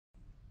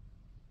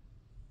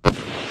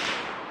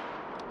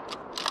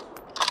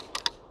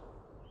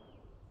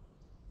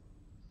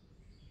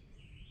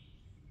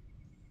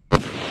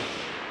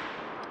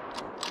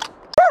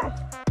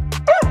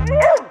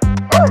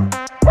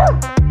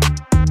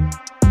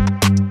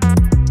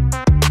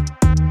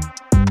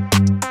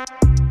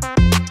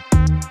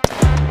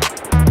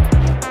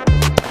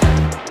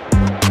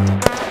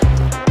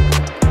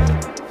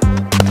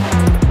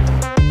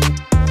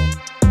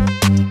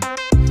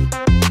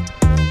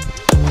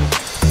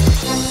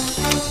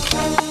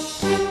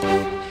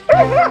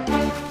Alright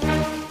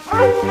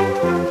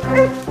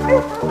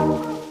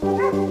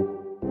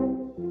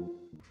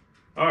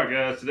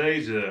guys,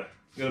 today's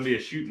gonna be a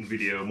shooting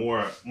video,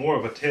 more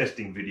of a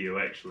testing video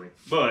actually.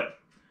 But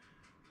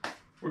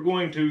we're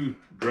going to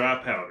dry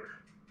powder.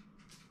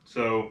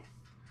 So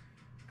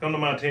come to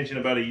my attention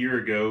about a year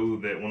ago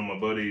that one of my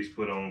buddies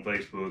put on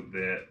Facebook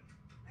that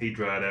he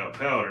dried out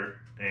powder,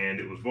 and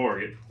it was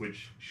Varget,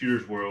 which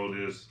Shooter's World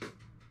is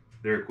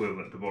their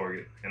equivalent to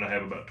Varget, and I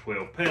have about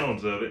 12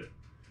 pounds of it.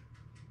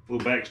 A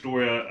little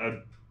backstory,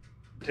 I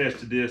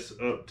tested this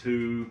up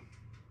to,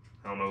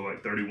 I don't know,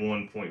 like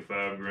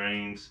 31.5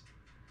 grains,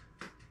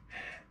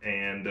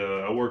 and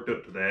I worked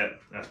up to that.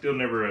 I still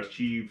never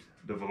achieved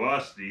the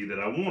velocity that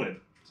I wanted.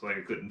 It's like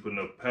I couldn't put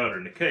enough powder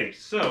in the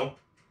case. So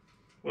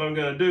what I'm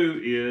gonna do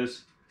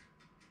is,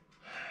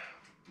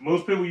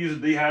 most people use a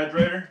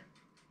dehydrator.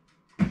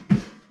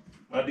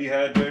 My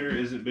dehydrator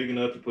isn't big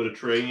enough to put a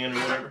tray in or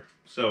whatever,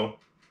 so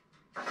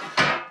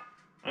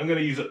I'm gonna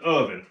use an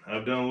oven.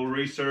 I've done a little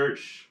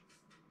research.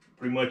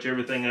 Pretty much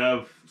everything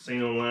I've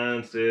seen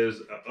online says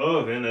an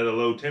oven at a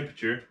low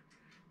temperature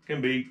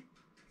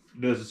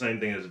does the same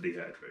thing as a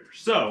dehydrator.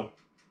 So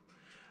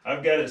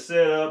I've got it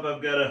set up.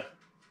 I've got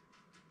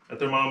a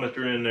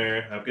thermometer in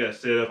there. I've got it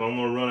set up. I'm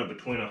gonna run it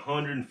between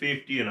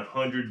 150 and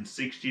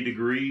 160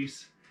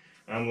 degrees.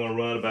 I'm gonna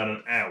run about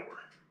an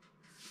hour.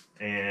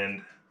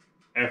 And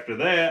after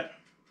that,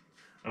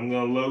 I'm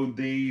gonna load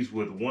these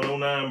with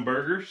 109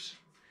 burgers.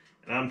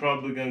 And I'm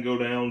probably gonna go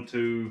down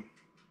to,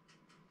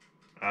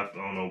 I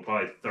don't know,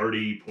 probably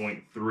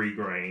 30.3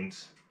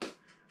 grains.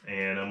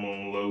 And I'm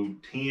gonna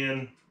load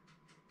 10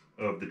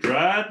 of the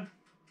dried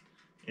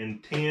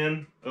and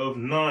 10 of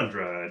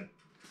non-dried,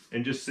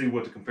 and just see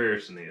what the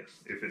comparison is.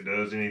 If it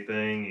does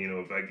anything, you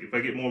know, if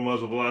I get more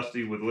muzzle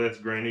velocity with less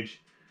grainage,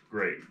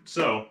 great.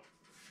 So,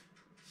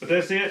 but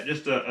that's it,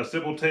 just a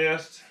simple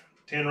test.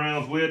 10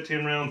 rounds with,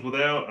 10 rounds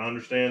without. I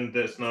understand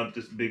that's not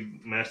this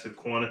big, massive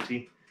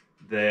quantity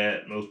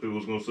that most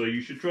people's gonna say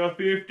you should try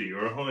 50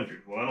 or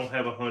 100. Well, I don't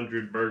have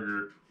 100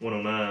 burger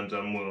 109s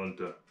I'm willing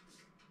to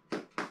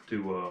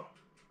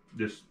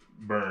just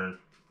burn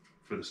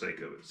for the sake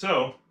of it.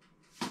 So,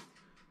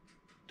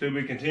 to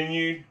be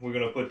continued, we're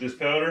gonna put this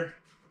powder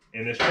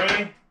in this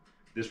tray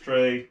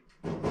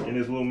in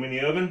this little mini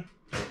oven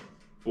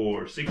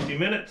for 60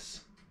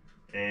 minutes,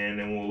 and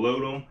then we'll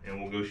load them and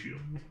we'll go shoot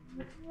them.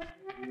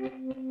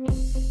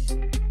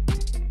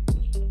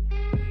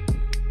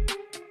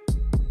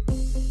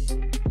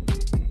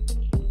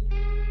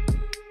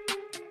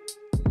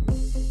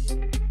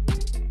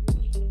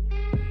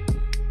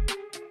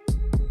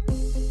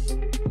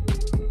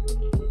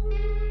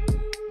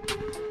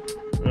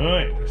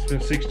 Alright, it's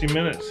been 60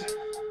 minutes.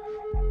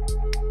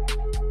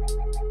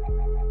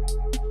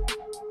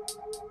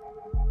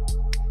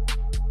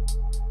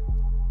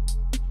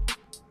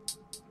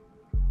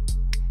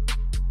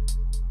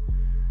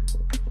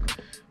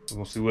 We're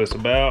gonna see what it's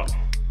about.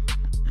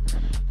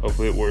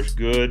 Hopefully it works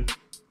good.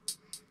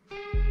 I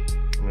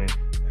mean,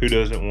 who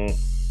doesn't want,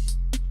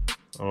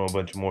 I don't know, a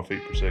bunch of more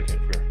feet per second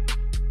for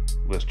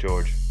less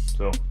charge?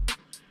 So,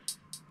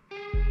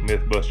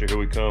 Mythbuster, here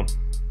we come.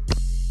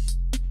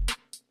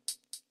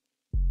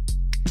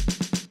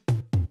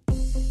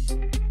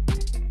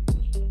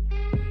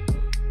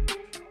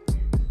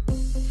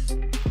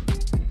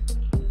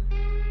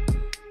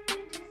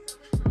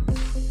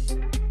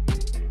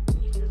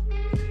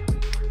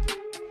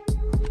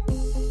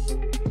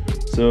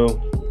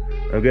 So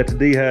I've got the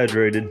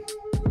dehydrated.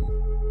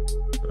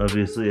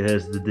 Obviously it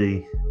has the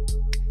D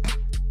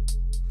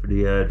for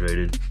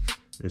dehydrated.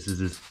 This is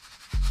just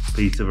a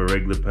piece of a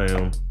regular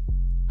pound.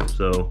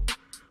 So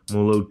I'm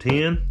gonna load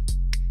 10,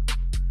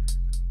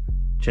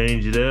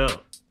 change it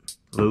out,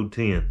 load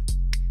 10.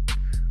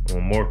 I'm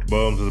gonna mark the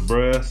bottoms of the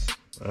brass.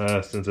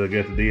 Since I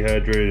got the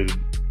dehydrated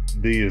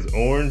D is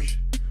orange,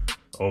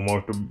 I'll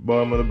mark the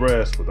bottom of the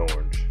brass with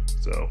orange.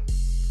 So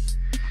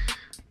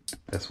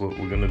that's what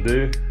we're gonna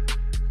do.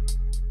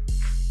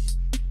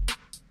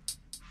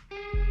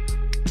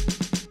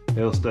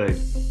 It'll stay.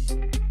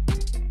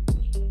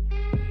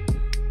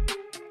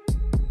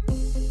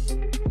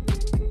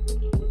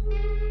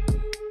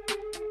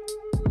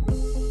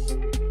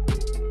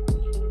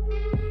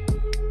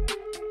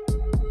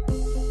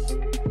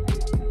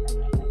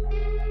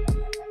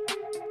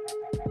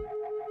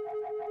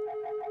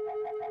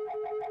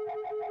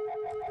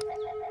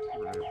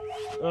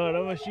 Alright,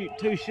 I'm gonna shoot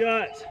 2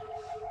 shots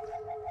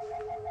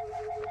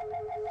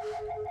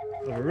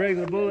of a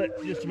regular bullet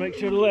just to make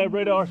sure the lab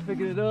radar's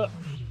picking it up.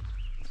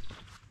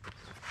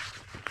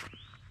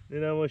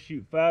 Then I'm gonna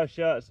shoot 5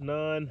 shots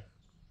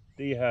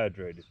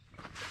non-dehydrated.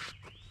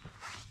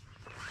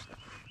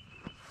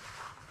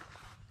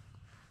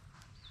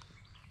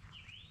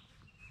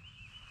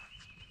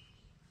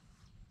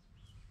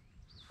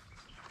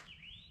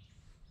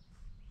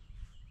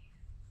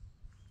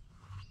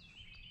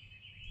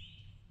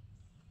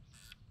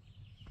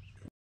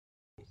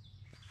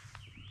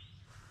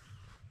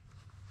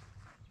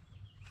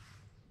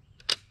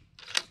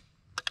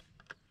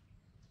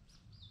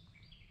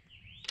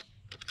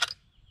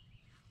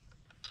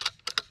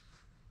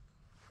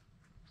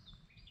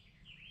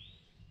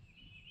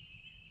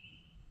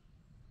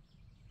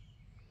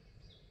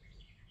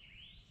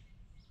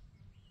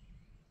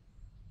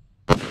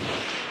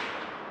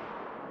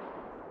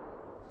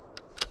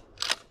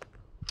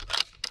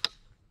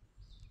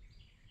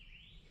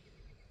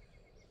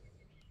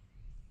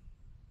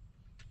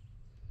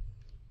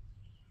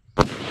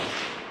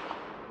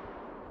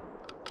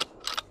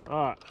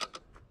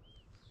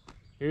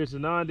 Here's the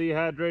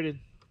non-dehydrated.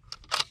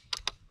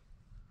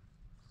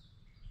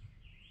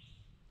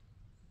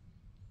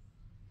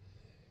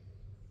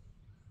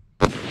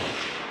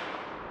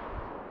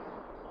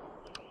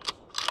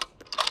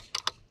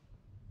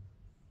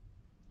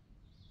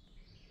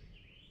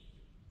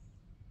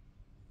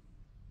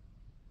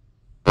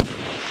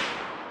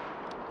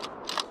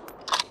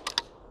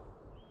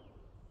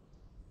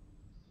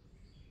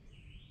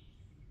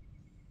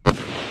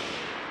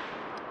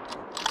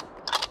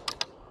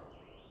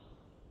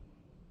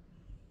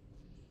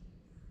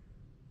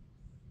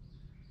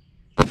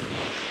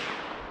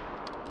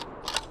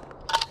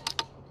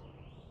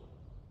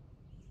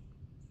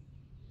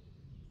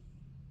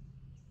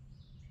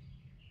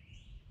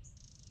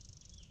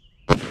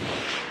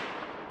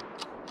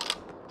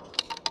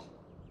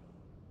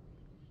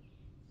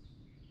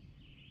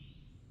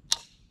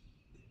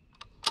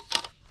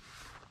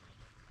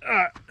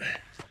 Alright,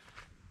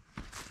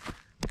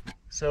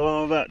 so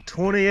I'm about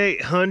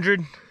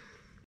 2,800.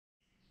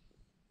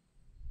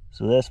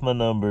 So that's my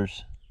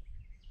numbers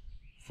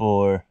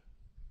for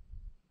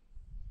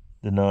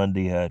the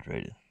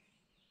non-dehydrated.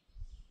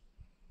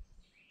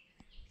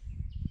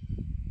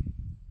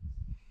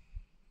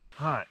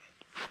 Alright.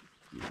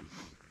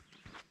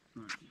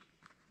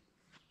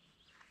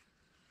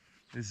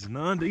 This is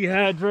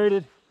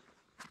non-dehydrated.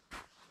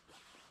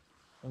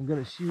 I'm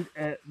gonna shoot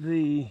at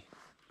the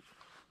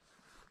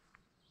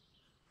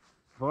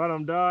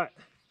bottom dot,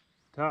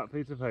 top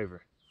piece of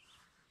paper.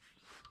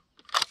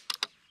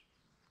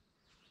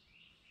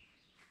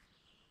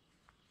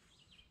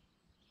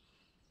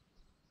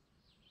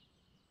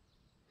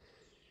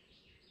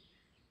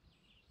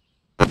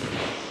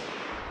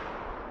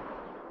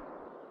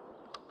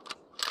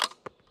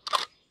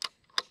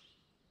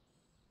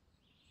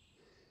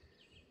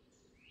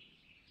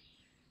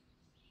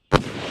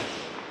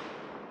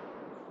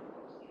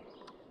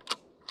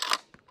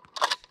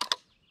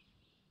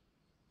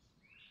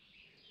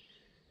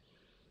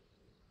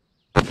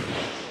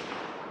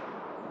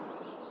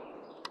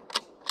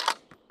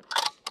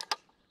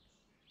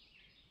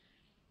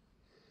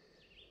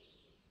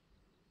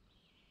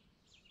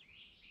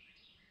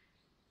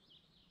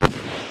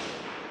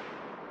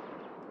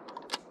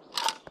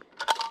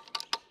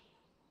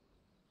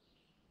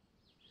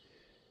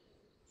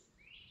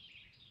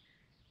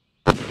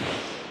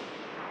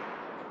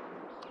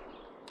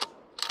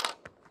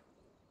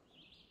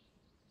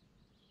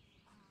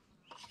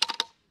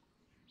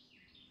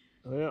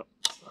 Well,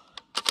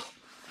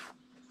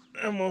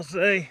 I'm gonna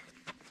say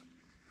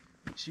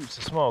it shoots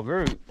a small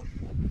group.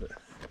 But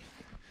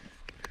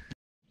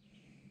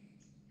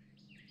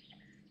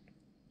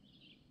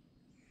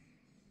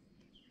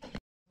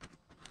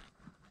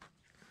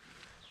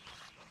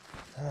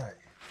all right,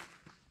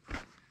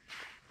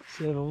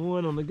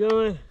 7-1 on the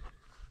gun.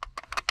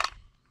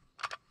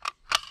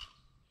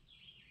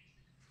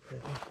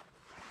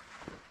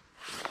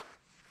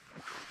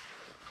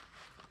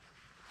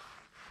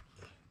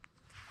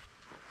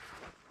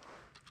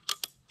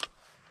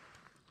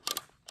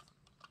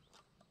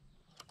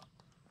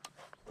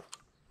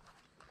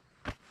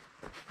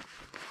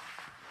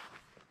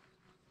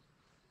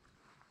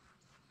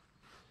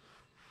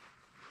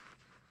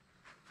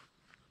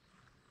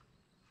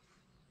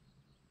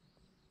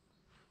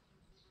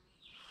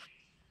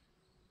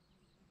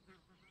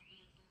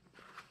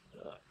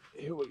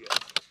 Here we go.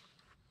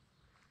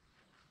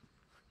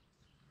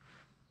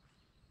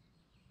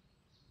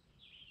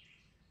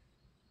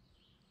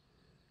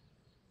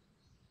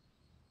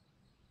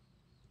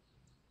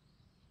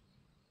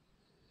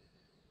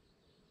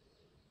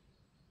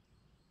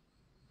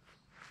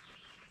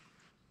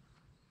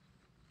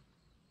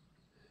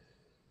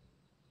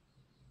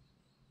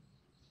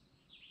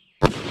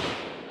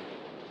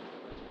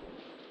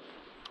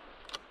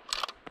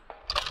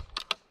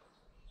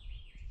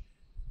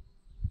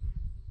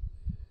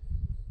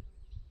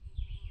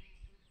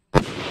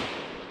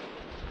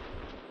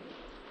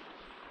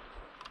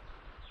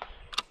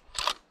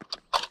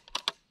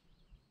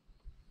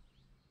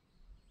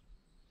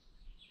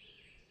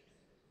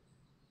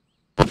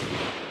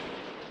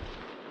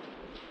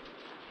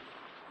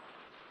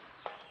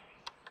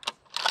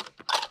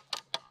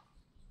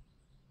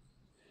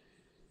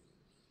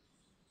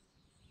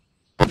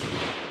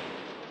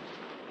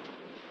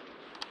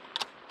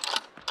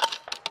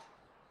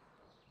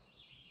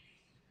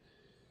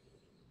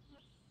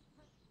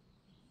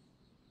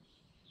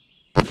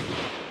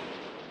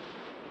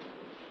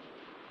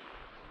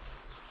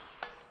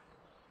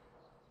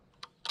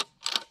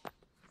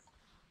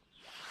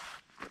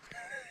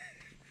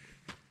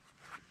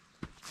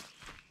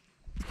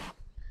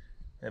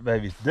 That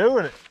baby's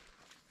doing it.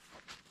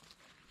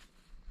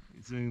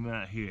 Zoom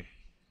out here.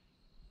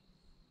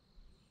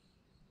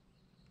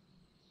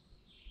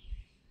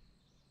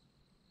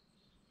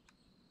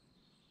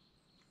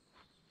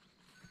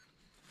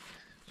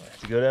 I have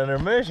to go down there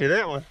and measure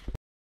that one.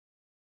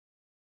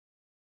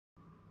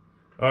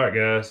 All right,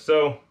 guys.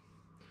 So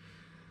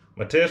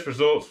my test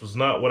results was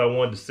not what I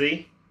wanted to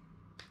see.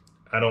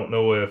 I don't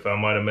know if I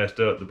might have messed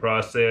up the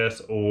process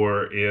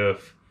or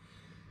if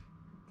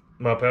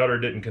my powder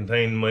didn't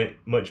contain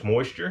much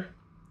moisture,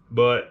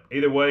 but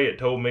either way it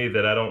told me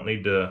that I don't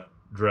need to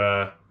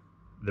dry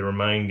the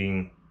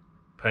remaining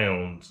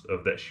pounds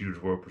of that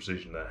Shooter's World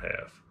Precision I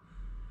have.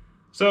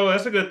 So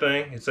that's a good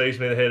thing. It saves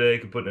me the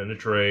headache of putting it in a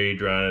tray,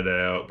 drying it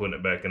out, putting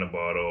it back in a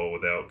bottle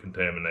without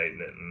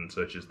contaminating it and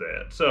such as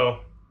that.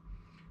 So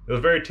it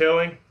was very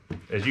telling.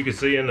 As you can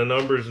see in the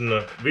numbers in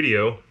the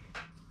video,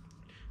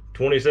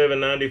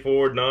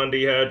 2794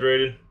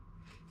 non-dehydrated.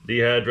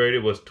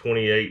 Dehydrated was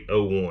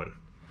 2801.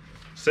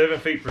 7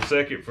 feet per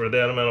second for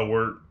that amount of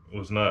work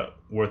was not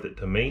worth it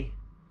to me.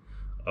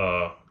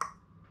 I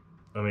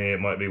mean, it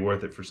might be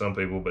worth it for some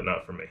people, but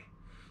not for me.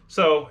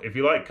 So if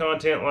you like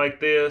content like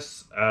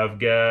this, I've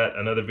got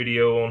another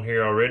video on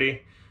here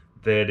already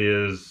that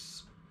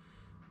is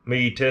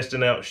me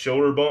testing out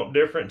shoulder bump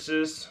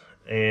differences.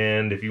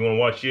 And if you want to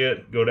watch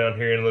it, go down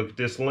here and look at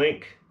this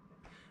link.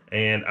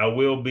 And I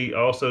will be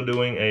also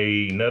doing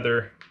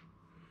another,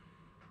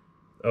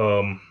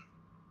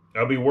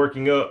 I'll be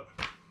working up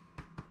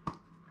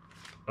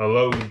a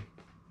load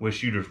with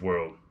Shooter's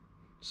World.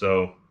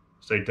 So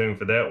stay tuned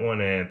for that one,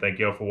 and thank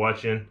y'all for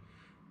watching.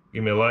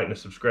 Give me a like and a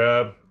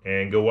subscribe,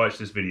 and go watch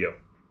this video.